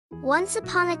Once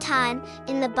upon a time,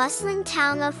 in the bustling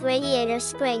town of Radiator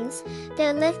Springs,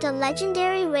 there lived a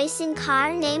legendary racing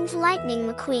car named Lightning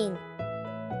McQueen.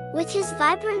 With his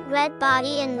vibrant red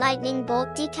body and lightning bolt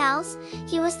decals,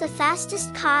 he was the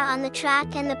fastest car on the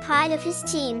track and the pride of his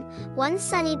team. One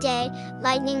sunny day,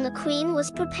 Lightning McQueen was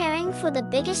preparing for the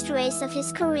biggest race of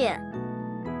his career.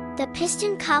 The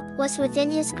Piston Cup was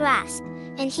within his grasp,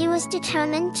 and he was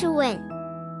determined to win.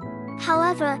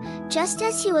 However, just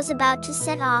as he was about to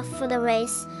set off for the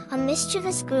race, a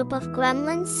mischievous group of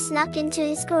gremlins snuck into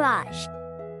his garage.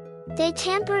 They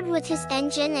tampered with his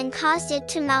engine and caused it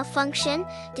to malfunction.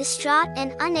 Distraught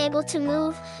and unable to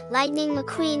move, Lightning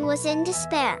McQueen was in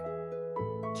despair.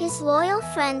 His loyal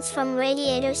friends from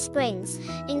Radiator Springs,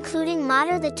 including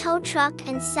Mater the tow truck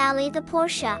and Sally the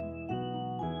Porsche,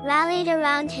 rallied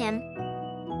around him.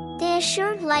 They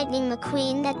assured Lightning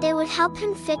McQueen that they would help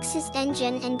him fix his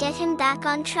engine and get him back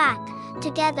on track.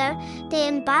 Together, they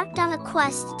embarked on a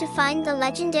quest to find the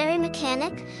legendary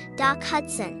mechanic, Doc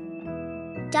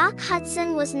Hudson. Doc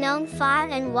Hudson was known far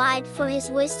and wide for his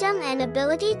wisdom and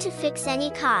ability to fix any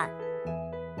car.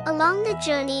 Along the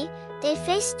journey, they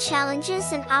faced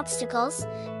challenges and obstacles,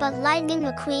 but Lightning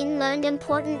McQueen learned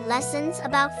important lessons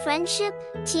about friendship,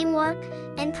 teamwork,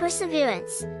 and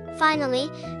perseverance. Finally,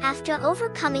 after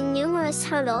overcoming numerous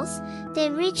hurdles, they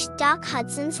reached Doc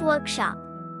Hudson's workshop.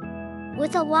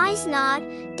 With a wise nod,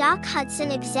 Doc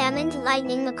Hudson examined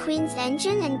Lightning McQueen's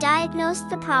engine and diagnosed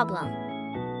the problem.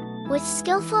 With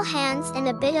skillful hands and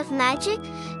a bit of magic,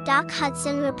 Doc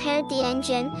Hudson repaired the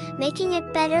engine, making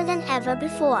it better than ever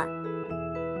before.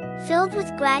 Filled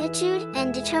with gratitude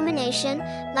and determination,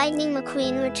 Lightning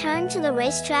McQueen returned to the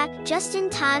racetrack just in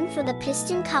time for the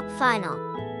Piston Cup final.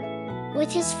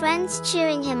 With his friends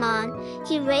cheering him on,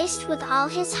 he raced with all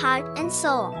his heart and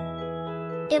soul.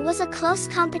 It was a close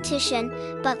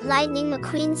competition, but Lightning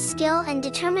McQueen's skill and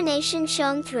determination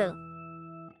shone through.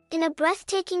 In a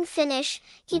breathtaking finish,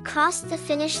 he crossed the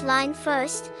finish line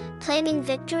first, claiming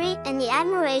victory and the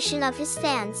admiration of his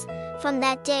fans. From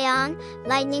that day on,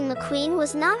 Lightning McQueen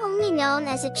was not only known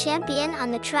as a champion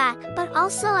on the track but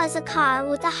also as a car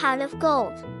with a heart of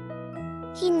gold.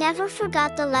 He never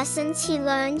forgot the lessons he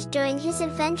learned during his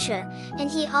adventure,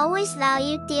 and he always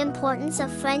valued the importance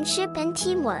of friendship and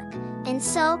teamwork. And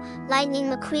so, Lightning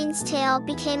McQueen's tale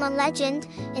became a legend,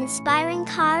 inspiring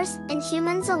cars and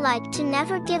humans alike to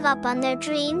never give up on their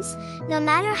dreams, no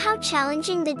matter how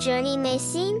challenging the journey may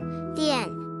seem. The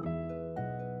end.